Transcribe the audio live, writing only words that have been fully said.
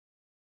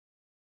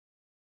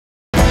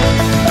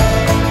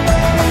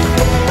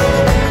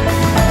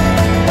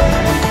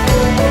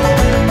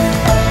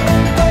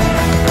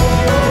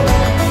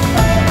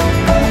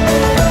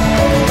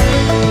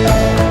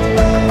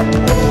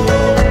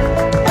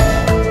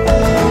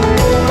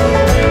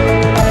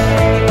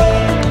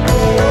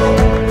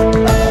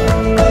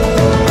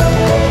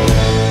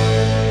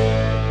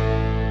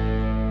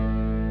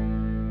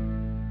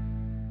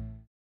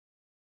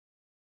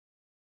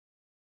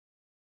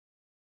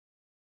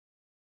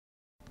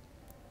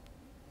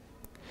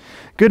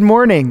Good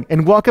morning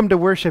and welcome to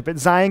worship at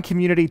Zion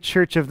Community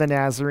Church of the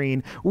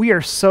Nazarene. We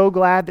are so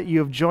glad that you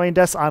have joined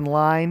us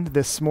online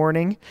this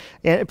morning.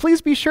 And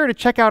please be sure to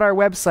check out our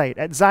website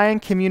at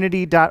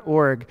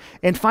zioncommunity.org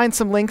and find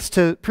some links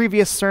to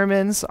previous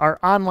sermons, our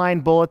online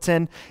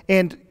bulletin,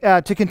 and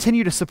to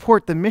continue to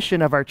support the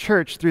mission of our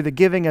church through the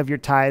giving of your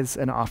tithes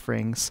and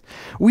offerings.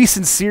 We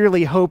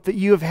sincerely hope that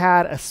you have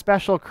had a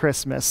special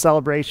Christmas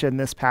celebration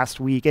this past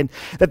week and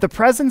that the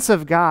presence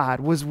of God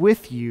was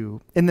with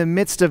you in the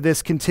midst of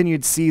this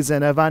continued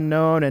season of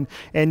unknown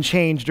and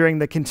change during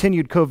the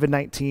continued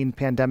COVID-19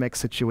 pandemic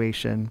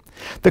situation.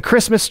 The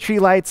Christmas tree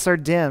lights are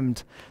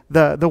dimmed.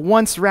 The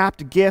once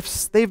wrapped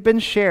gifts, they've been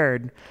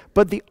shared,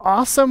 but the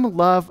awesome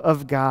love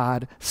of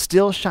God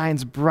still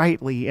shines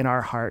brightly in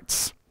our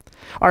hearts.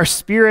 Our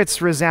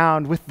spirits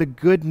resound with the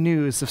good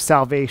news of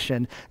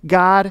salvation.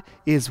 God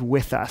is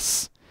with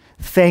us.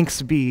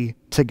 Thanks be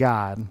to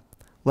God.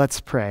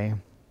 Let's pray.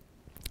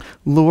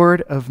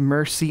 Lord of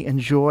mercy and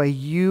joy,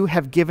 you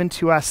have given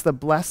to us the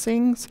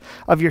blessings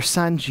of your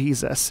Son,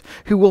 Jesus,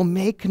 who will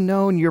make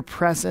known your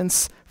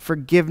presence,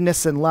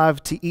 forgiveness, and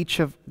love to each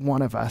of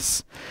one of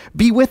us.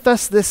 Be with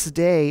us this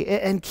day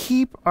and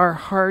keep our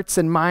hearts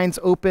and minds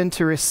open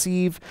to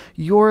receive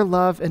your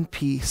love and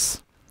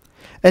peace.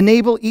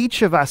 Enable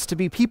each of us to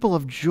be people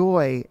of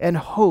joy and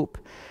hope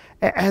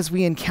as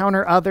we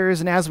encounter others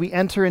and as we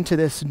enter into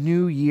this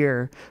new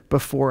year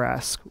before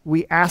us.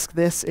 We ask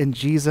this in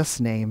Jesus'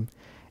 name.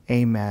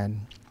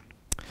 Amen.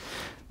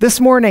 This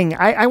morning,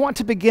 I want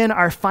to begin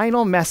our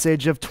final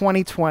message of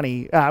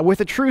 2020 with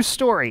a true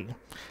story.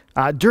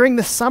 During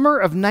the summer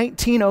of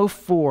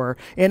 1904,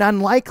 an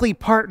unlikely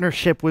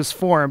partnership was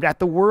formed at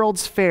the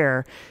World's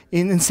Fair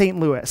in St.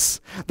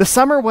 Louis. The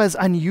summer was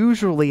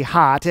unusually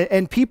hot,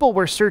 and people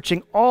were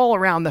searching all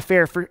around the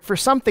fair for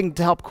something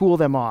to help cool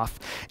them off.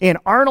 And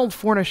Arnold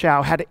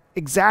Fornishow had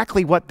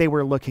exactly what they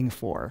were looking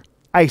for: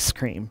 ice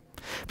cream.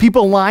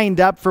 People lined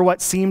up for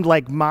what seemed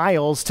like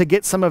miles to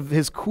get some of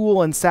his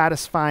cool and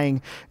satisfying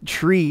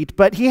treat,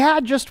 but he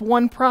had just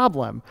one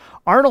problem.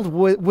 Arnold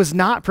was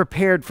not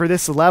prepared for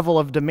this level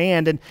of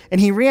demand,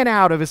 and he ran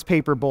out of his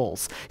paper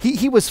bowls.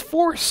 He was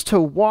forced to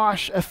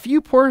wash a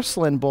few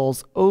porcelain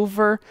bowls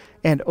over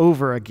and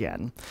over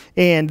again,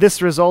 and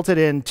this resulted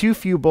in too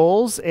few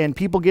bowls and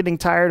people getting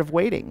tired of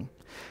waiting.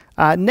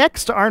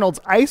 Next to Arnold's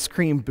ice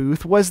cream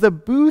booth was the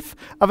booth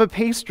of a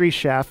pastry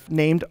chef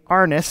named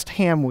Ernest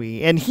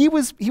Hamwi, and he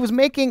was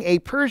making a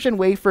Persian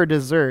wafer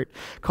dessert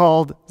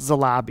called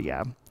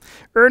zalabia.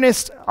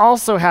 Ernest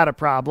also had a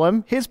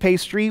problem. His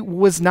pastry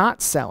was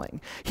not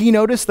selling. He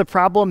noticed the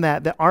problem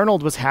that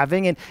Arnold was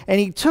having, and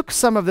he took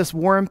some of this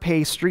warm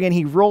pastry and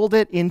he rolled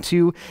it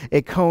into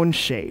a cone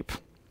shape.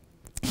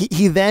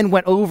 He then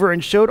went over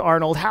and showed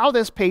Arnold how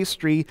this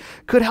pastry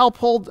could help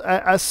hold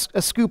a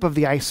scoop of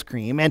the ice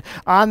cream. And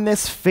on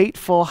this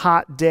fateful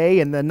hot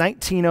day in the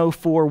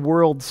 1904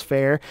 World's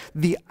Fair,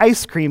 the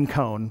ice cream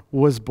cone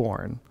was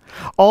born.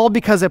 All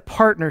because a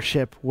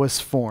partnership was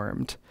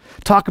formed.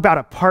 Talk about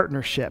a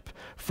partnership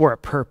for a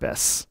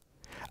purpose.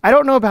 I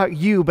don't know about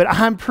you, but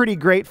I'm pretty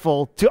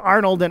grateful to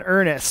Arnold and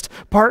Ernest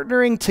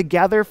partnering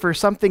together for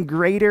something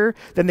greater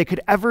than they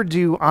could ever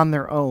do on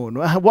their own.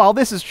 While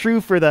this is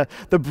true for the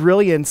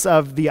brilliance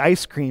of the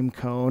ice cream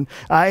cone,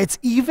 it's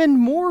even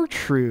more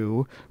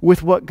true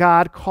with what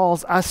God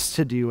calls us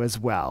to do as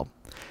well.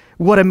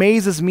 What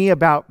amazes me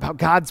about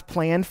God's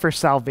plan for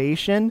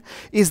salvation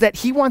is that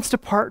he wants to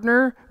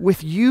partner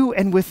with you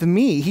and with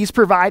me. He's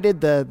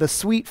provided the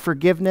sweet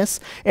forgiveness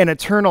and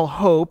eternal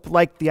hope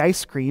like the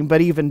ice cream,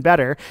 but even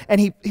better. And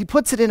he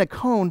puts it in a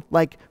cone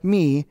like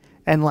me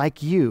and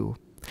like you.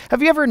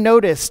 Have you ever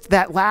noticed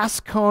that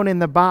last cone in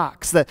the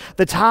box?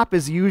 The top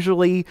is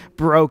usually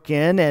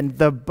broken and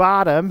the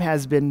bottom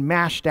has been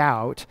mashed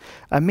out.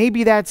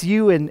 Maybe that's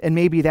you and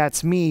maybe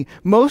that's me.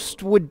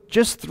 Most would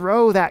just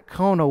throw that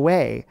cone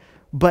away,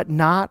 but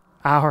not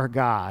our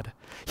God.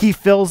 He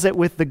fills it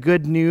with the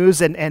good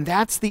news, and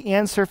that's the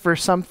answer for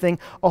something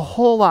a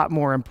whole lot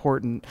more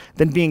important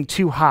than being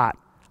too hot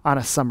on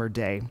a summer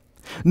day.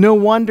 No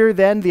wonder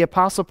then the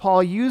Apostle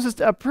Paul uses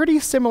a pretty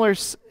similar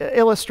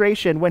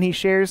illustration when he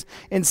shares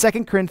in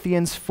 2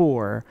 Corinthians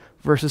 4,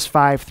 verses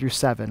 5 through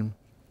 7.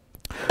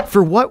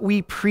 For what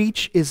we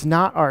preach is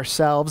not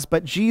ourselves,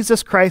 but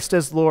Jesus Christ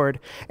as Lord,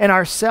 and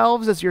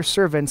ourselves as your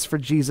servants for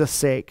Jesus'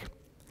 sake.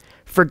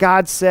 For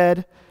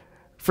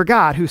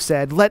God, who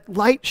said, "Let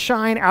light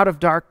shine out of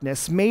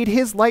darkness," made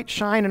his light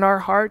shine in our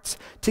hearts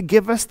to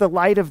give us the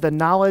light of the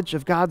knowledge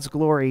of God's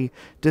glory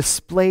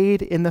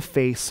displayed in the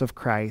face of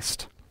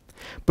Christ.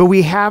 But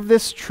we have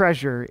this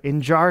treasure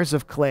in jars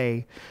of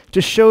clay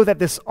to show that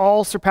this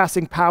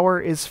all-surpassing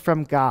power is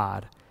from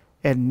God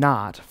and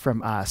not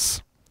from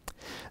us.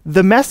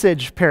 The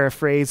Message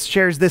paraphrase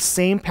shares this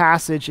same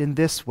passage in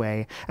this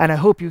way, and I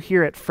hope you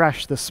hear it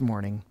fresh this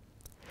morning.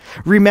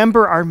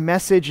 Remember, our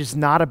message is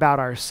not about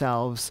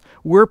ourselves.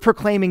 We're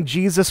proclaiming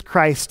Jesus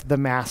Christ, the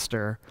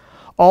Master.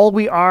 All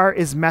we are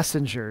is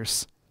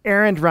messengers,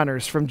 errand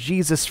runners from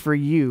Jesus for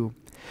you.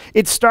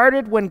 It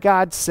started when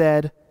God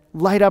said,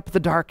 light up the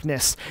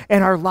darkness,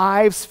 and our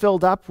lives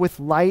filled up with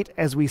light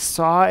as we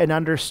saw and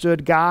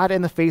understood God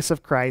in the face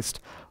of Christ,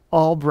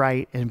 all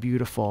bright and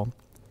beautiful.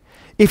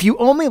 If you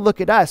only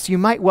look at us, you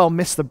might well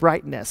miss the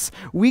brightness.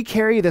 We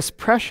carry this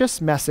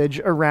precious message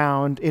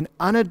around in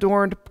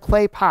unadorned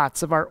clay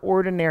pots of our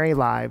ordinary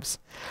lives.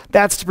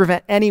 That's to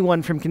prevent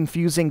anyone from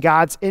confusing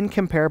God's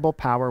incomparable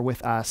power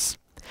with us.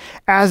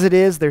 As it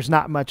is, there's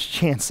not much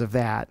chance of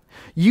that.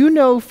 You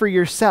know for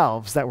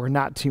yourselves that we're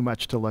not too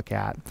much to look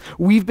at.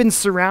 We've been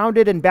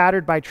surrounded and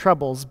battered by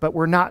troubles, but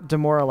we're not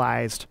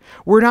demoralized.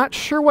 We're not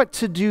sure what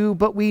to do,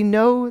 but we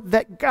know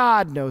that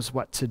God knows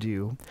what to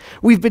do.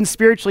 We've been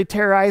spiritually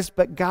terrorized,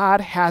 but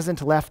God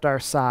hasn't left our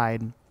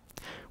side.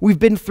 We've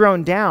been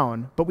thrown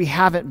down, but we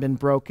haven't been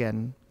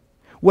broken.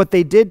 What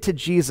they did to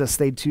Jesus,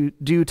 they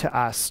do to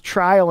us.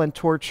 Trial and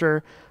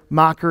torture,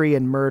 mockery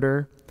and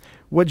murder.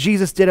 What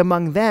Jesus did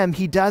among them,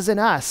 he does in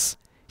us.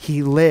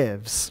 He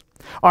lives.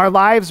 Our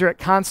lives are at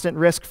constant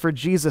risk for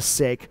Jesus'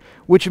 sake,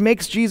 which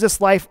makes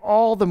Jesus' life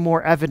all the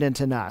more evident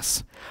in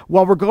us.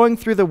 While we're going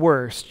through the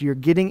worst, you're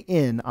getting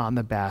in on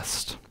the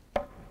best.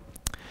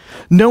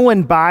 No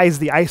one buys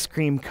the ice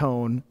cream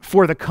cone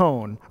for the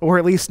cone, or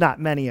at least not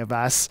many of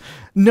us.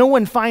 No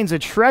one finds a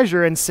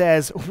treasure and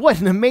says,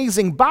 "What an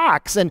amazing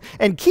box,"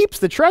 and keeps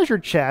the treasure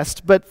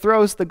chest, but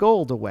throws the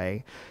gold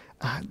away.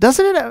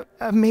 Doesn't it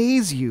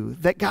amaze you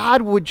that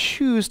God would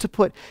choose to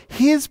put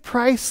his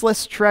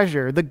priceless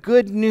treasure, the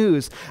good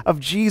news of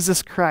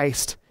Jesus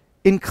Christ,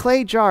 in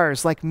clay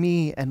jars like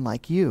me and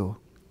like you?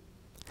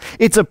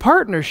 It's a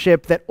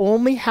partnership that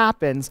only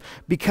happens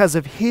because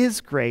of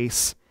his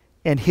grace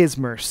and his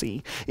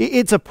mercy.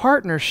 It's a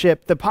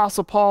partnership the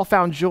Apostle Paul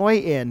found joy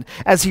in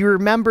as he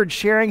remembered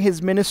sharing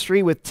his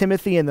ministry with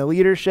Timothy and the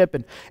leadership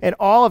and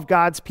all of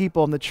God's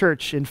people in the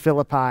church in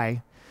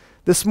Philippi.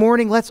 This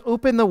morning, let's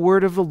open the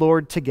word of the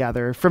Lord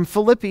together from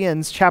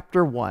Philippians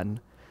chapter 1,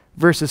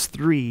 verses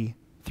 3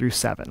 through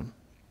 7.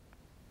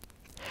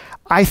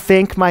 I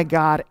thank my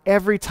God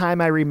every time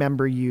I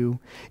remember you.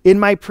 In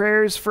my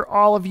prayers for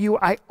all of you,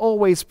 I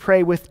always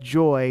pray with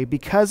joy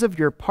because of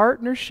your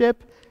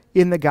partnership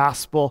in the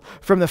gospel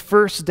from the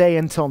first day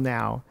until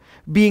now,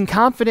 being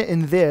confident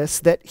in this,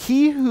 that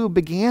he who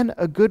began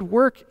a good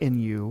work in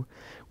you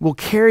will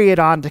carry it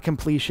on to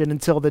completion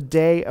until the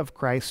day of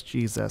Christ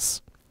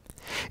Jesus.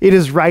 It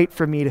is right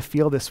for me to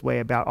feel this way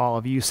about all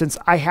of you, since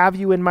I have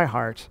you in my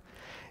heart.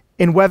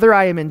 And whether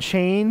I am in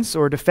chains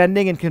or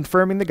defending and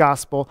confirming the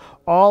gospel,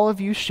 all of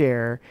you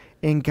share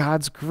in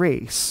God's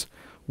grace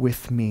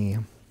with me.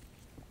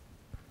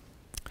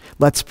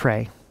 Let's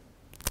pray.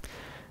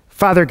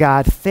 Father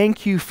God,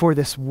 thank you for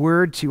this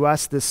word to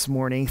us this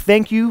morning.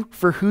 Thank you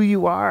for who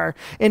you are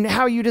and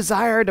how you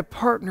desire to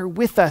partner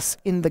with us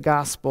in the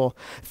gospel.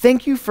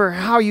 Thank you for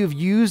how you've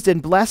used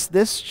and blessed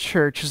this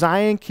church,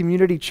 Zion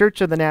Community Church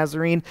of the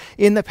Nazarene,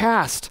 in the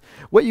past.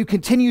 What you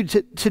continue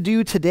to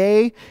do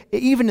today,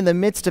 even in the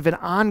midst of an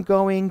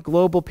ongoing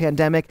global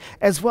pandemic,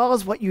 as well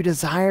as what you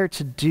desire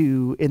to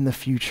do in the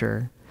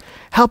future.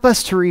 Help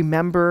us to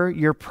remember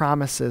your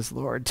promises,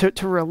 Lord,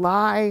 to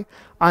rely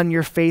on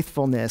your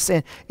faithfulness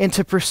and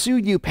to pursue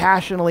you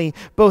passionately,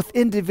 both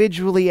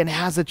individually and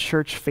as a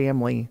church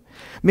family.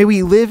 May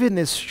we live in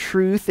this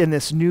truth in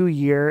this new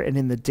year and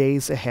in the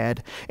days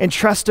ahead, and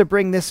trust to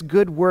bring this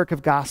good work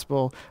of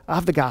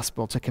the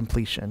gospel to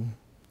completion.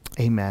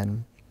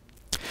 Amen.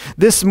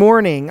 This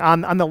morning,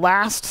 on the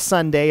last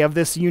Sunday of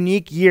this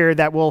unique year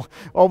that we'll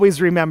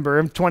always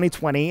remember,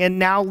 2020, and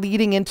now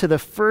leading into the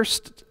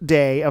first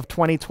day of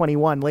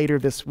 2021 later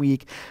this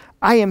week,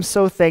 I am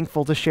so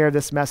thankful to share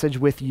this message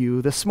with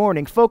you this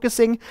morning,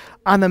 focusing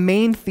on a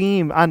main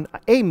theme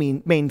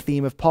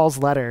of Paul's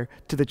letter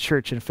to the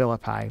church in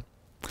Philippi.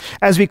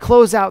 As we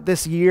close out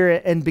this year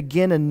and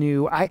begin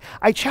anew,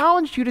 I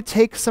challenge you to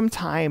take some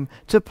time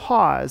to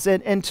pause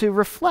and to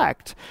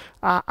reflect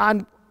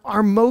on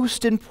our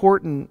most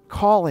important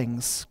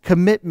callings,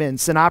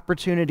 commitments, and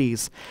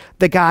opportunities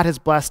that God has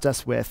blessed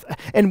us with.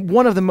 And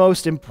one of the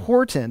most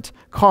important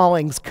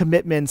callings,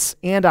 commitments,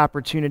 and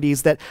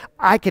opportunities that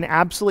I can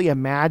absolutely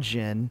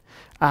imagine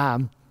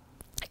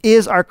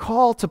is our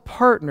call to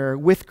partner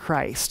with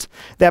Christ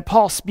that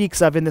Paul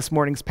speaks of in this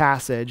morning's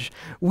passage.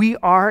 We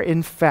are,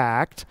 in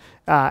fact,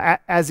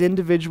 as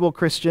individual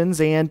Christians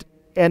and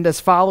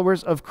as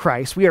followers of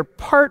Christ, we are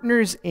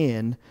partners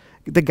in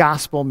the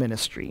gospel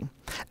ministry.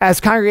 As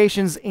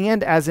congregations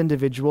and as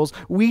individuals,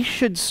 we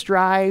should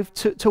strive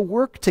to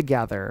work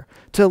together,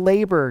 to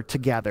labor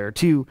together,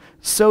 to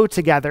sow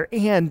together,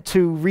 and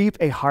to reap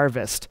a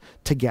harvest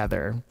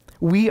together.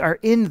 We are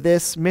in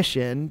this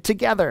mission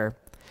together.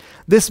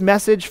 This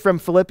message from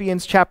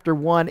Philippians chapter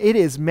 1, it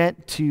is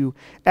meant to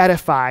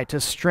edify, to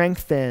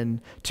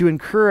strengthen, to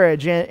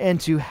encourage, and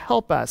to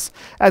help us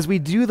as we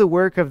do the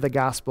work of the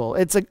gospel.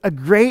 It's a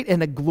great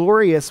and a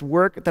glorious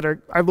work that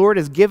our Lord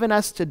has given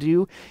us to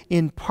do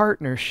in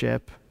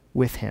partnership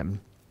with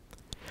him.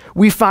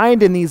 We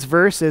find in these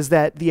verses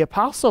that the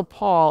Apostle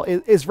Paul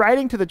is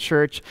writing to the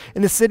church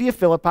in the city of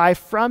Philippi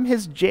from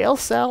his jail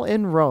cell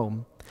in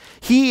Rome.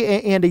 He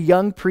and a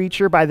young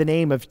preacher by the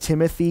name of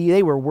Timothy,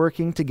 they were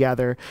working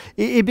together.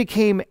 It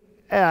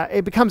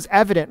becomes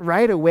evident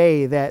right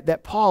away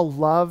that Paul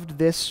loved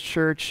this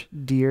church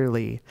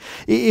dearly.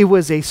 It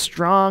was a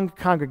strong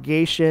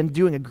congregation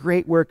doing a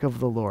great work of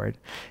the Lord.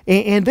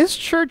 And this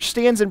church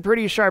stands in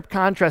pretty sharp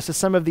contrast to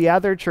some of the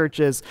other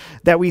churches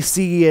that we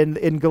see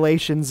in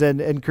Galatians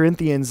and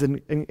Corinthians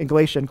and in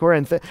Galatia and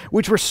Corinth,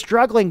 which were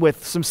struggling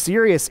with some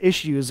serious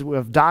issues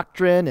of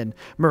doctrine and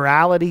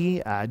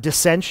morality,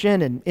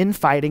 dissension and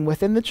infighting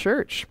within the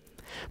church.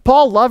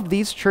 Paul loved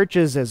these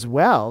churches as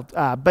well,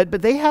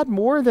 but they had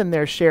more than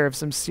their share of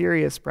some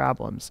serious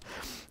problems.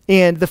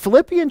 And the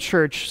Philippian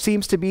church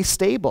seems to be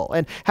stable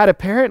and had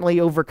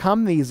apparently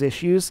overcome these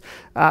issues,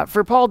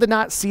 for Paul did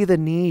not see the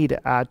need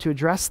to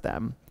address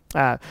them.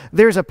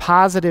 There's a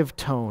positive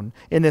tone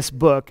in this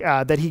book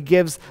that he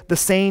gives the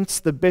saints,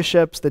 the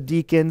bishops, the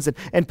deacons,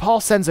 and Paul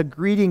sends a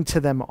greeting to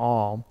them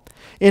all.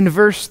 In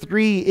verse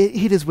 3,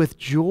 it is with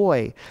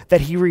joy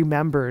that he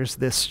remembers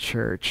this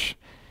church.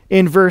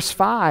 In verse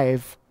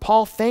 5,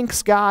 Paul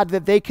thanks God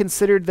that they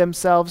considered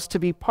themselves to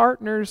be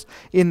partners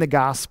in the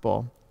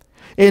gospel.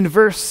 In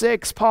verse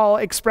 6, Paul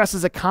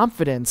expresses a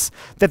confidence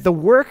that the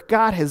work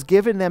God has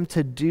given them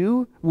to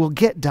do will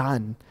get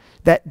done,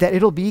 that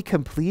it'll be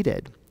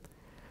completed.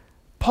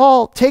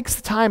 Paul takes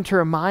the time to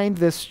remind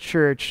this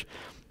church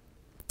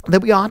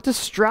that we ought to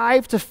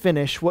strive to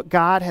finish what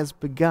God has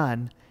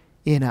begun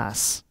in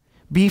us.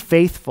 Be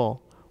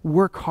faithful,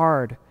 work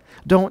hard,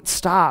 don't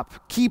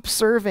stop, keep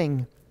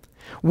serving.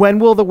 When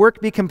will the work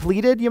be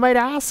completed, you might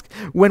ask?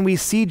 When we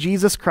see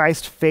Jesus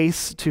Christ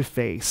face to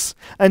face.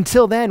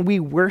 Until then, we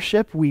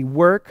worship, we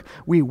work,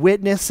 we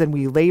witness, and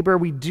we labor.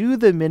 We do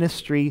the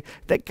ministry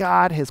that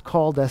God has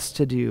called us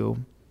to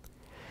do.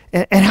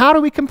 And how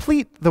do we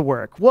complete the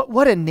work?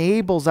 What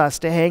enables us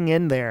to hang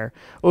in there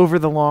over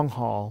the long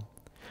haul?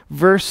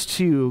 Verse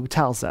 2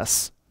 tells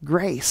us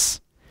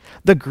grace,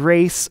 the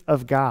grace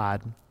of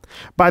God.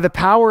 By the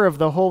power of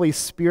the Holy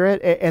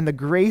Spirit and the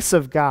grace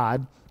of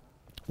God,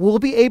 we'll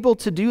be able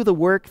to do the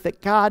work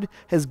that God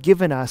has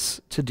given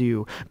us to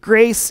do.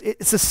 Grace,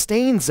 it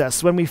sustains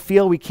us when we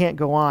feel we can't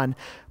go on.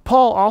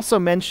 Paul also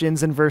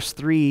mentions in verse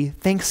 3,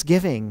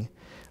 thanksgiving.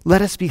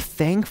 Let us be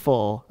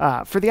thankful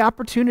for the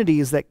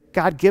opportunities that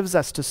God gives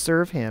us to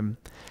serve him.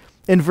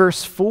 In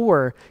verse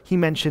 4, he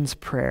mentions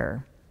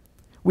prayer.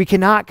 We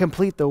cannot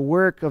complete the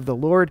work of the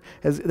Lord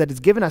that is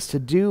given us to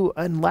do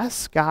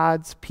unless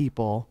God's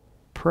people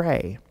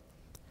pray.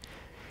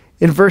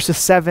 In verses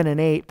 7 and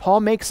 8,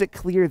 Paul makes it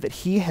clear that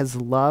he has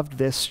loved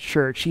this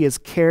church. He has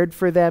cared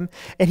for them,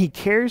 and he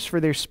cares for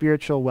their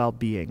spiritual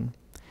well-being.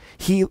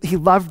 He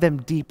loved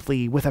them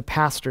deeply with a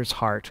pastor's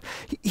heart.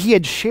 He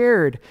had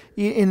shared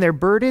in their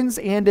burdens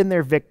and in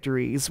their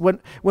victories. When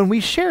we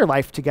share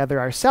life together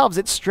ourselves,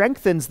 it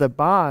strengthens the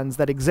bonds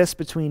that exist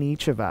between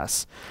each of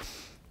us.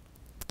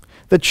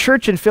 The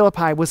church in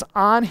Philippi was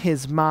on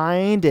his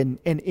mind and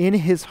in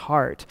his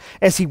heart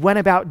as he went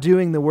about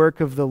doing the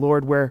work of the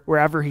Lord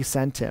wherever he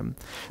sent him,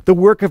 the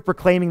work of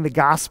proclaiming the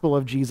gospel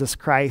of Jesus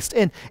Christ.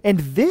 And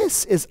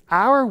this is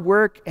our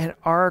work and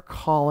our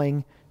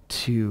calling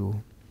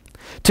too.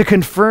 To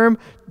confirm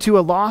to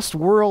a lost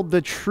world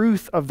the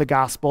truth of the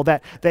gospel,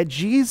 that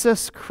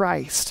Jesus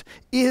Christ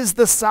is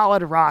the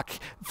solid rock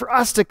for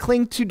us to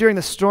cling to during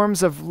the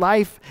storms of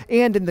life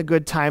and in the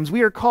good times.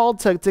 We are called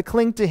to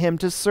cling to him,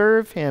 to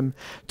serve him,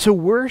 to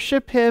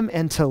worship him,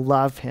 and to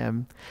love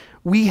him.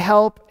 We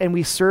help and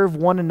we serve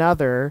one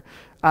another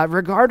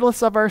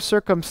regardless of our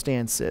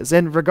circumstances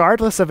and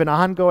regardless of an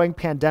ongoing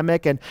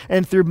pandemic and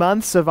through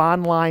months of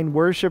online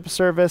worship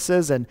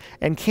services and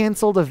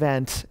canceled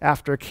event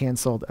after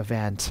canceled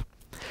event.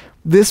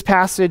 This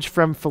passage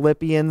from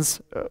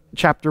Philippians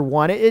chapter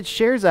 1, it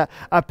shares a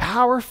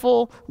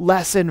powerful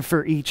lesson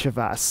for each of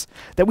us,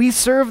 that we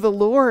serve the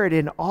Lord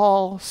in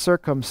all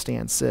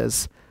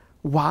circumstances.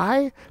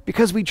 Why?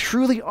 Because we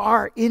truly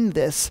are in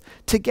this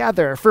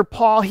together. For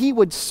Paul, he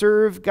would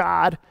serve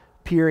God,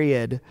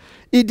 period.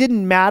 It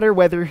didn't matter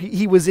whether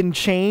he was in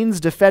chains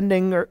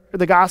defending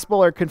the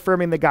gospel or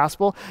confirming the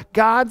gospel.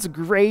 God's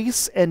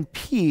grace and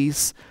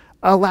peace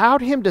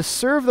allowed him to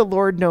serve the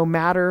Lord no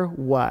matter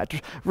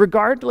what,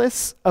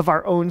 regardless of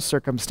our own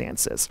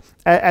circumstances.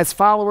 As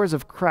followers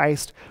of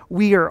Christ,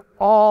 we are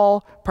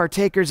all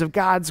partakers of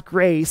God's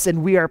grace,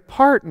 and we are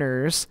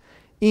partners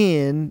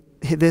in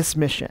this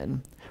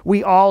mission.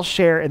 We all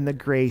share in the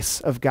grace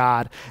of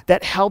God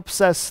that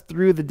helps us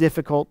through the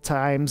difficult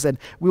times and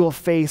we will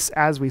face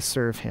as we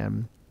serve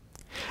him.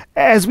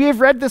 As we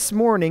have read this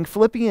morning,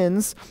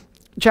 Philippians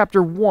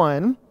chapter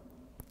 1,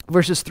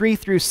 verses 3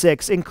 through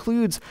 6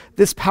 includes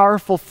this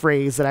powerful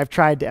phrase that I've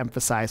tried to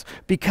emphasize,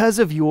 because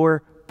of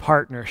your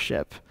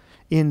partnership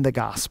in the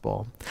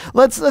gospel.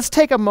 Let's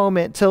take a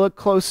moment to look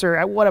closer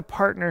at what a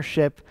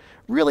partnership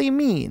really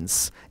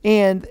means.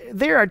 And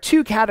there are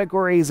two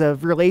categories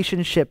of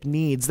relationship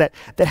needs that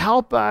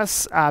help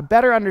us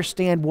better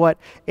understand what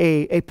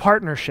a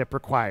partnership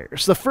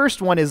requires. The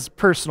first one is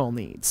personal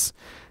needs.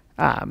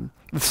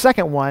 The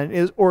second one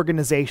is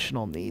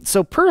organizational needs.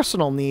 So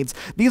personal needs,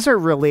 these are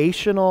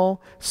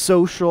relational,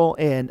 social,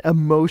 and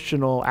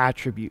emotional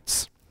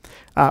attributes.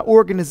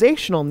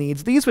 Organizational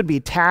needs, these would be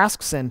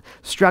tasks and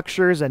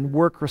structures and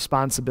work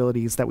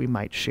responsibilities that we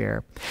might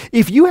share.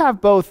 If you have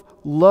both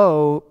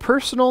low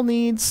personal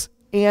needs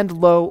and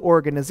low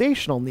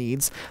organizational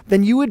needs,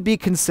 then you would be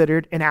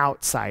considered an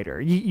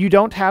outsider. You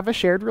don't have a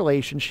shared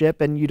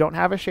relationship and you don't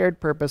have a shared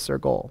purpose or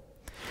goal.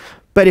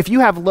 But if you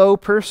have low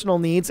personal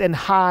needs and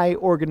high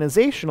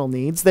organizational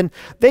needs, then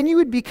you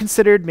would be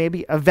considered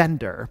maybe a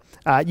vendor.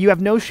 You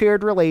have no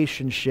shared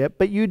relationship,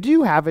 but you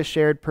do have a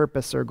shared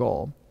purpose or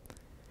goal.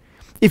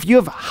 If you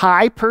have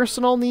high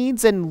personal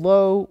needs and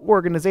low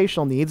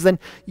organizational needs, then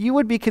you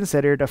would be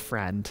considered a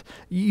friend.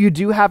 You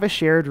do have a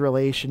shared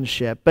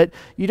relationship, but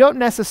you don't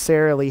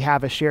necessarily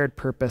have a shared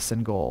purpose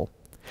and goal.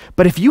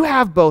 But if you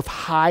have both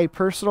high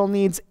personal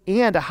needs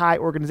and a high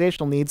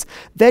organizational needs,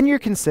 then you're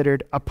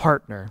considered a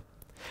partner.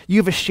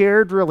 You have a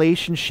shared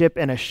relationship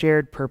and a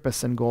shared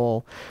purpose and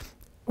goal.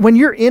 When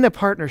you're in a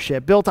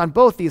partnership built on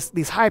both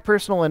these high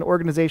personal and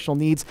organizational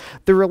needs,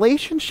 the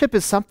relationship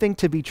is something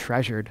to be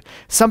treasured,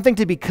 something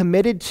to be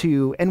committed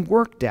to and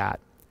worked at.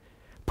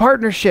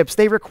 Partnerships,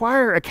 they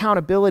require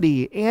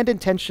accountability and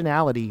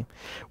intentionality.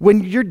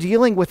 When you're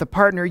dealing with a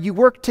partner, you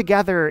work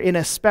together in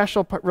a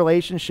special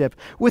relationship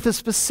with a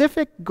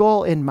specific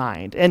goal in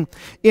mind. And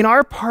in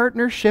our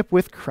partnership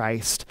with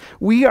Christ,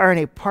 we are in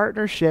a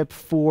partnership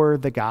for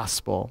the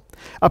gospel,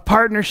 a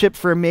partnership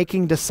for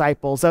making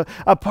disciples, a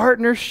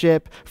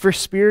partnership for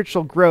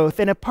spiritual growth,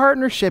 and a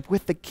partnership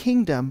with the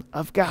kingdom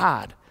of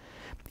God.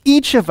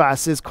 Each of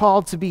us is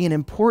called to be an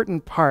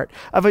important part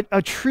of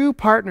a true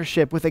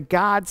partnership with a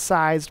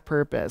God-sized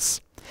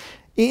purpose.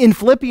 In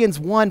Philippians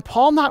 1,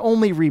 Paul not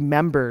only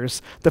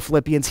remembers the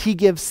Philippians, he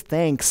gives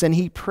thanks and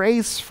he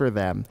prays for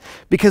them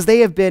because they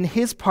have been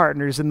his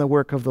partners in the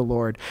work of the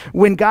Lord.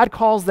 When God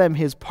calls them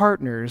his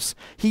partners,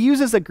 he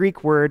uses a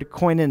Greek word,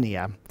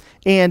 koinonia.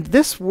 And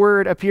this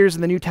word appears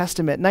in the New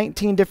Testament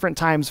 19 different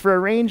times for a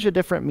range of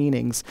different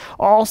meanings,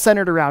 all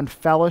centered around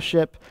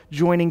fellowship,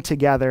 joining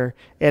together,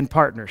 and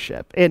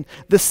partnership. And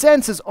the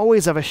sense is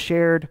always of a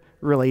shared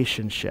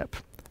relationship,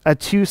 a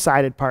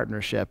two-sided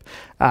partnership.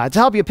 To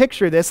help you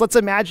picture this, let's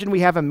imagine we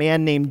have a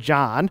man named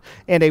John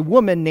and a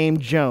woman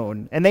named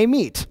Joan, and they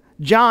meet.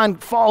 John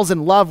falls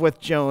in love with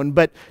Joan,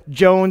 but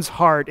Joan's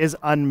heart is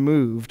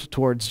unmoved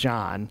towards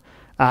John.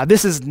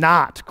 This is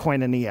not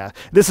koinonia.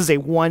 This is a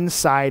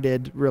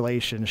one-sided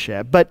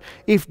relationship. But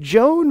if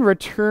Joan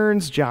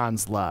returns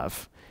John's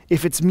love,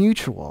 if it's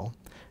mutual,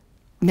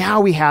 now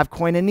we have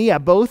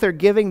koinonia. Both are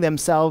giving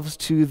themselves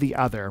to the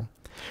other.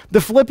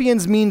 The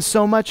Philippians mean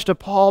so much to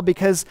Paul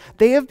because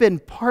they have been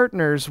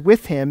partners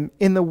with him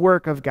in the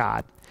work of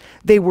God.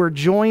 They were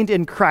joined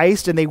in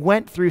Christ and they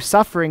went through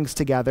sufferings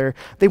together.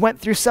 They went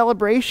through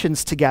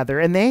celebrations together,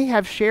 and they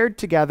have shared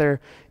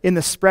together in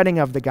the spreading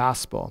of the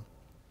gospel.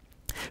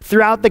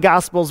 Throughout the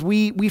Gospels,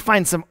 we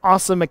find some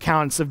awesome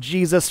accounts of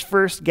Jesus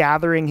first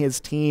gathering his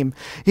team,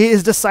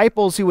 his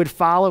disciples who would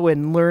follow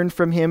and learn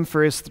from him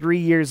for his 3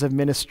 years of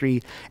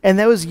ministry, and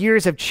those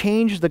years have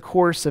changed the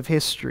course of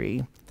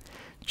history.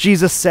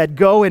 Jesus said,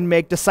 "Go and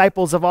make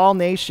disciples of all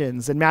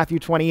nations," in Matthew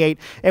 28,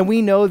 and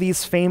we know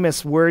these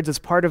famous words as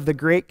part of the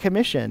Great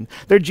Commission.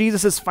 They're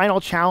Jesus'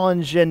 final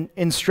challenge and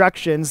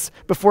instructions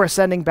before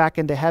ascending back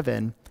into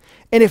heaven.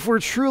 And if we're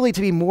truly to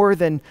be more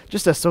than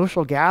just a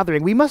social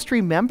gathering, we must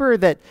remember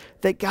that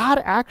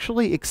God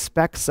actually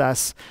expects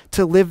us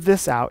to live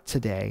this out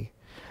today.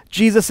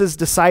 Jesus'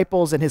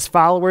 disciples and his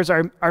followers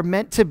are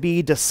meant to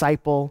be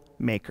disciple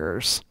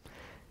makers.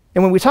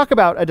 And when we talk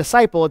about a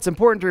disciple, it's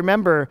important to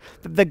remember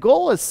that the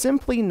goal is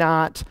simply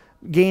not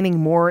gaining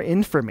more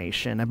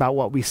information about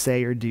what we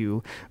say or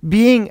do.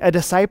 Being a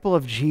disciple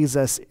of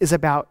Jesus is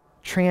about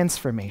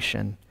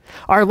transformation.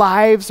 Our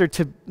lives are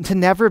to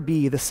never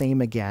be the same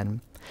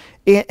again.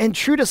 And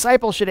true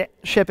discipleship,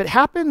 it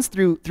happens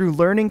through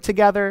learning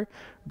together,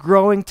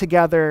 growing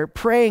together,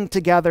 praying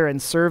together,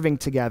 and serving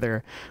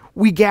together.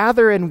 We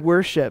gather and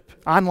worship,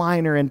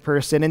 online or in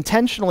person,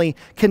 intentionally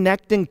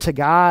connecting to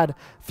God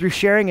through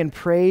sharing in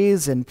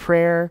praise and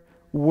prayer,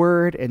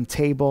 word and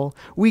table.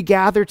 We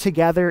gather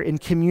together in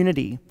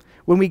community.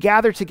 When we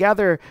gather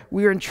together,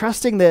 we are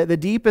entrusting the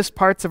deepest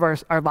parts of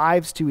our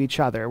lives to each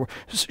other. We're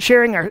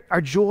sharing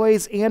our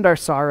joys and our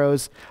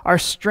sorrows, our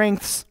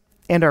strengths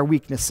and our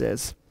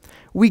weaknesses.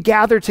 We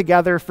gather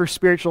together for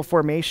spiritual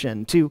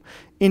formation, to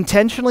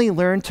intentionally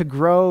learn to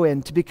grow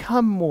and to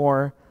become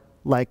more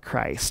like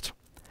Christ.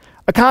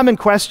 A common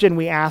question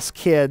we ask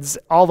kids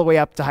all the way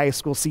up to high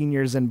school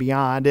seniors and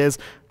beyond is,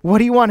 what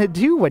do you want to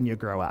do when you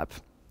grow up?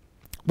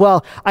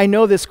 Well, I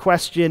know this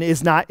question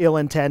is not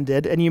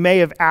ill-intended, and you may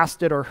have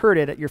asked it or heard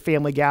it at your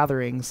family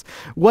gatherings.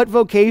 What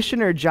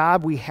vocation or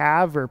job we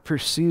have or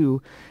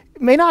pursue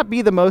may not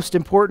be the most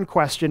important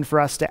question for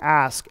us to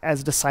ask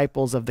as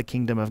disciples of the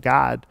kingdom of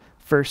God,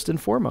 first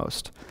and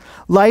foremost.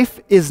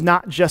 Life is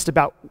not just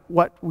about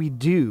what we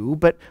do,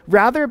 but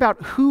rather about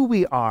who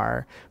we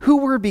are, who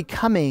we're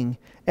becoming,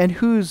 and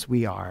whose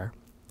we are.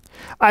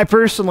 I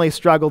personally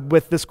struggled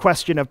with this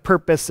question of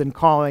purpose and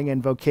calling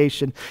and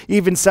vocation,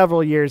 even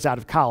several years out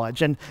of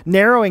college. And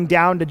narrowing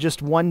down to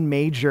just one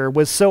major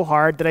was so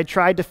hard that I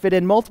tried to fit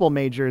in multiple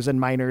majors and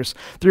minors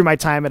through my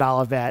time at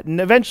Olivet.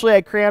 And eventually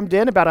I crammed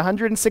in about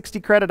 160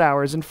 credit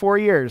hours in 4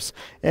 years.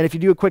 And if you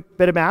do a quick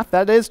bit of math,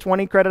 that is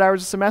 20 credit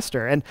hours a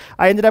semester. And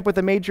I ended up with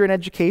a major in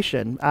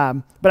education.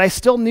 But I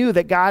still knew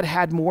that God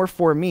had more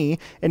for me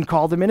and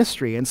called to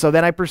ministry. And so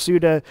then I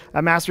pursued a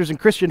master's in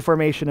Christian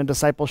formation and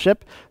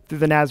discipleship through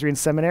the Nazarene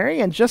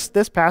Seminary, and just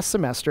this past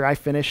semester, I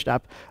finished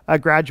up a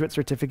graduate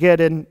certificate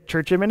in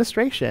church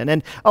administration.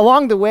 And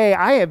along the way,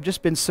 I have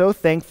just been so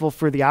thankful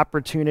for the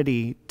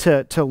opportunity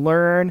to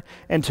learn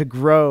and to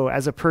grow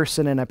as a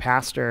person and a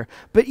pastor,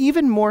 but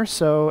even more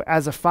so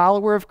as a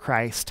follower of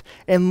Christ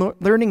and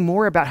learning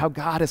more about how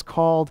God has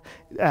called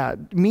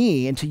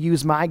me and to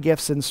use my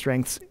gifts and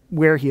strengths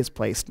where he has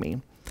placed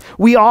me.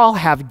 We all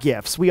have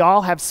gifts. We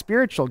all have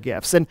spiritual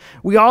gifts, and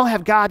we all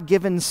have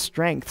God-given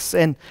strengths.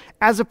 And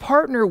as a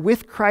partner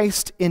with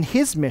Christ in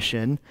his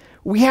mission,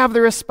 we have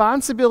the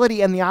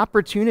responsibility and the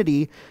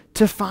opportunity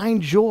to find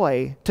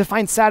joy, to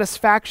find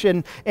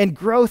satisfaction and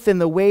growth in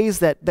the ways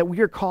that we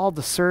are called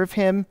to serve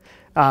him,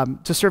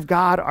 to serve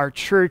God, our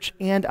church,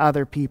 and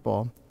other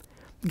people.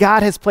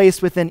 God has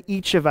placed within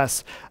each of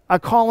us a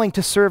calling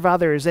to serve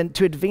others and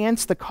to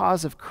advance the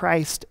cause of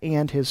Christ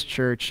and his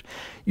church.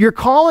 Your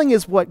calling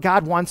is what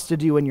God wants to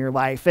do in your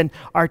life, and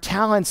our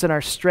talents and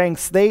our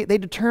strengths, they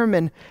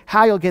determine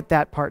how you'll get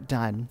that part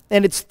done.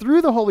 And it's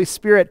through the Holy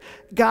Spirit,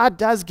 God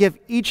does give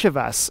each of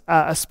us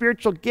a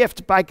spiritual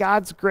gift by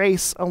God's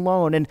grace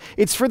alone, and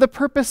it's for the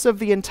purpose of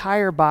the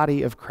entire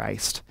body of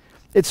Christ.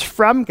 It's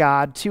from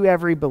God to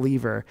every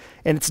believer,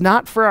 and it's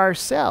not for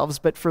ourselves,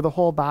 but for the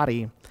whole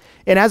body.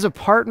 And as a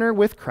partner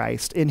with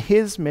Christ in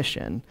his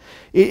mission,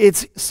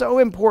 it's so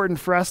important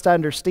for us to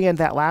understand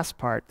that last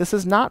part. This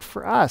is not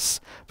for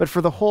us, but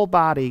for the whole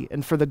body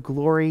and for the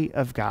glory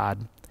of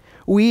God.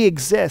 We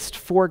exist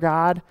for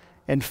God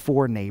and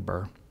for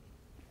neighbor.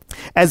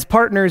 As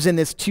partners in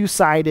this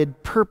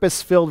two-sided,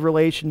 purpose-filled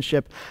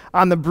relationship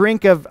on the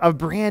brink of a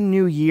brand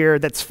new year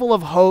that's full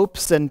of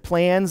hopes and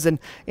plans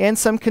and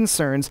some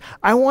concerns,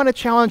 I want to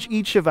challenge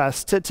each of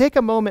us to take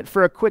a moment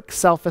for a quick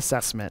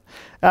self-assessment,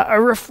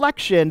 a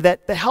reflection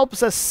that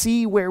helps us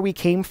see where we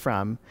came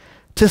from,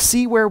 to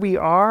see where we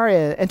are,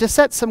 and to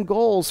set some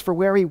goals for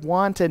where we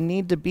want and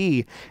need to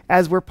be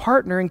as we're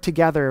partnering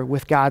together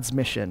with God's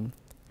mission.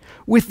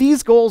 With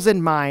these goals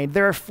in mind,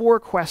 there are 4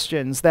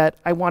 questions that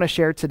I want to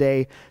share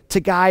today to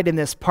guide in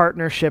this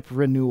partnership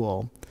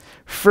renewal.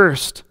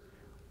 First,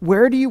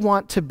 where do you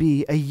want to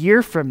be a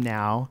year from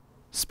now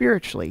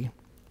spiritually?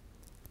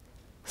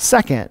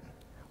 Second,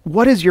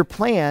 what is your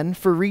plan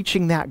for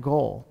reaching that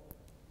goal?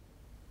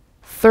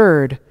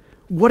 Third,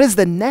 what is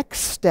the next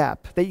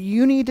step that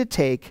you need to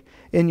take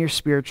in your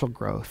spiritual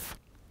growth?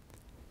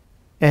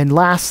 And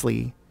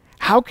lastly,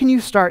 how can you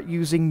start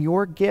using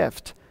your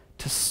gift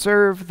to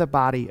serve the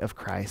body of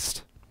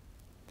Christ?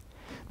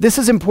 This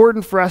is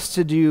important for us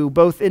to do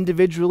both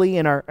individually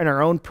in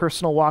our own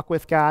personal walk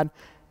with God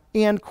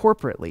and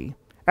corporately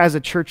as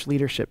a church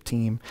leadership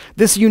team.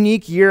 This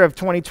unique year of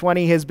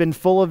 2020 has been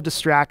full of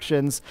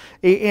distractions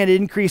and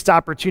increased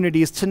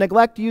opportunities to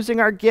neglect using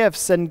our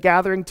gifts and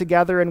gathering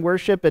together in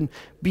worship and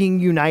being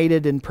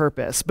united in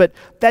purpose. But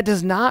that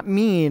does not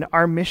mean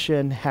our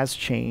mission has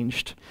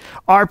changed.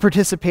 Our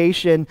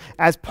participation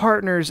as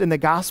partners in the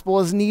gospel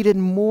is needed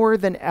more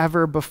than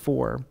ever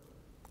before.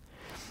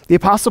 The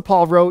Apostle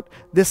Paul wrote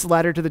this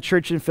letter to the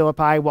church in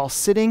Philippi while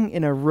sitting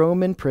in a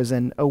Roman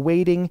prison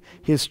awaiting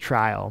his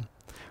trial.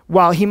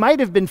 While he might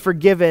have been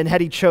forgiven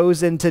had he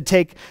chosen to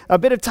take a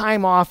bit of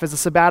time off as a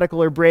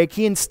sabbatical or break,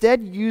 he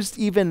instead used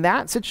even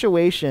that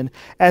situation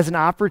as an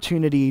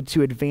opportunity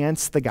to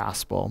advance the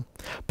gospel.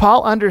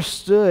 Paul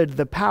understood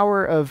the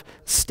power of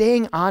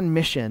staying on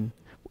mission,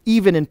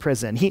 even in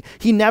prison.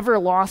 He never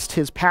lost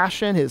his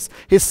passion, his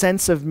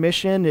sense of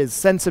mission, his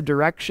sense of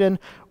direction,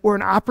 or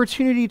an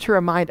opportunity to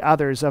remind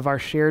others of our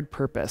shared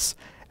purpose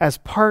as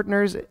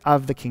partners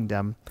of the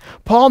kingdom.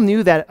 Paul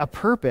knew that a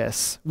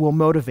purpose will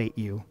motivate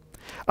you.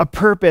 A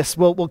purpose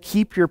will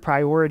keep your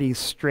priorities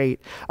straight.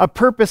 A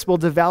purpose will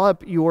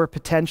develop your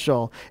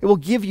potential. It will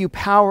give you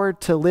power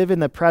to live in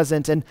the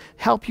present and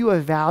help you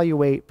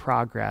evaluate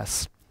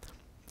progress.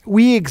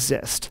 We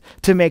exist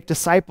to make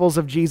disciples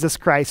of Jesus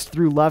Christ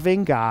through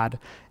loving God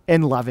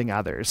and loving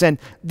others. And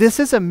this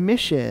is a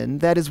mission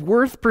that is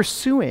worth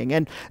pursuing,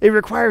 and it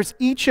requires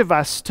each of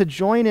us to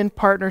join in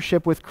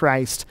partnership with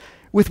Christ,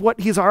 with what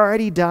he's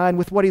already done,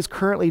 with what he's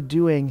currently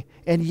doing,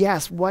 and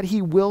yes, what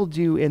he will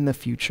do in the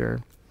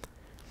future.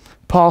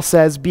 Paul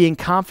says, being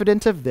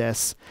confident of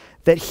this,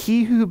 that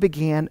he who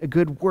began a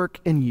good work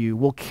in you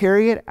will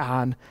carry it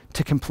on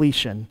to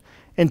completion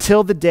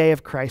until the day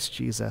of Christ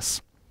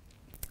Jesus.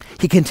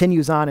 He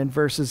continues on in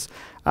verses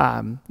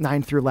 9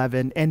 through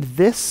 11, and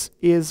this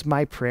is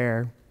my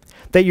prayer,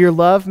 that your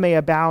love may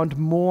abound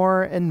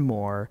more and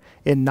more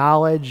in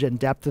knowledge and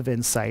depth of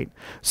insight,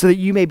 so that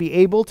you may be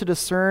able to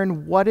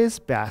discern what is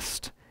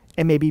best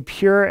and may be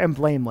pure and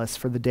blameless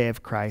for the day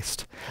of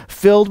Christ,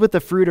 filled with the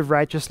fruit of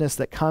righteousness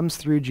that comes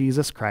through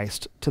Jesus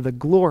Christ to the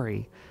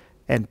glory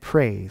and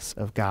praise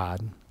of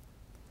God.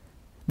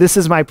 This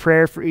is my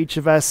prayer for each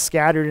of us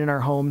scattered in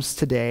our homes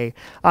today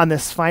on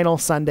this final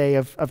Sunday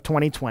of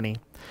 2020,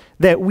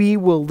 that we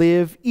will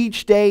live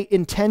each day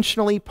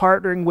intentionally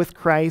partnering with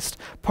Christ,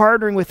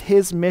 partnering with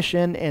his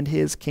mission and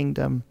his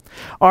kingdom.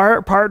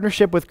 Our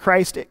partnership with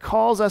Christ, it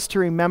calls us to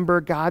remember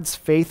God's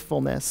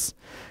faithfulness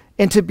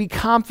and to be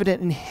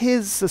confident in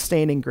his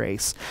sustaining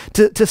grace,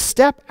 to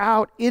step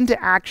out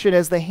into action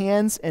as the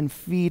hands and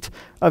feet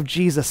of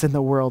Jesus in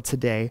the world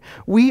today.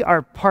 We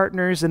are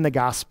partners in the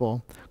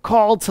gospel,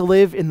 called to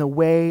live in the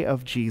way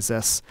of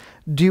Jesus,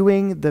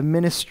 doing the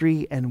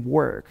ministry and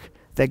work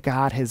that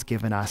God has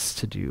given us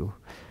to do.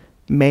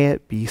 May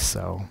it be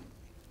so.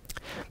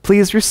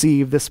 Please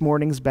receive this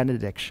morning's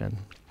benediction.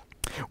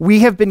 We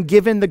have been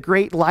given the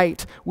great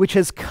light which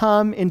has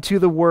come into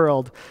the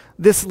world.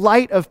 This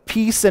light of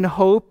peace and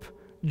hope,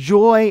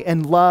 joy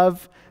and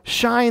love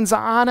shines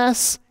on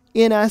us,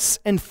 in us,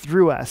 and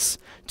through us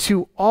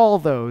to all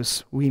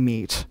those we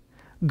meet.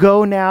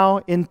 Go now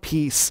in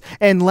peace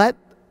and let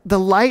the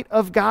light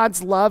of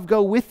God's love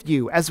go with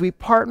you as we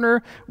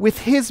partner with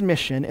his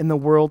mission in the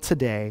world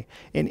today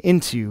and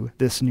into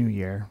this new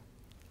year.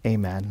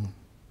 Amen.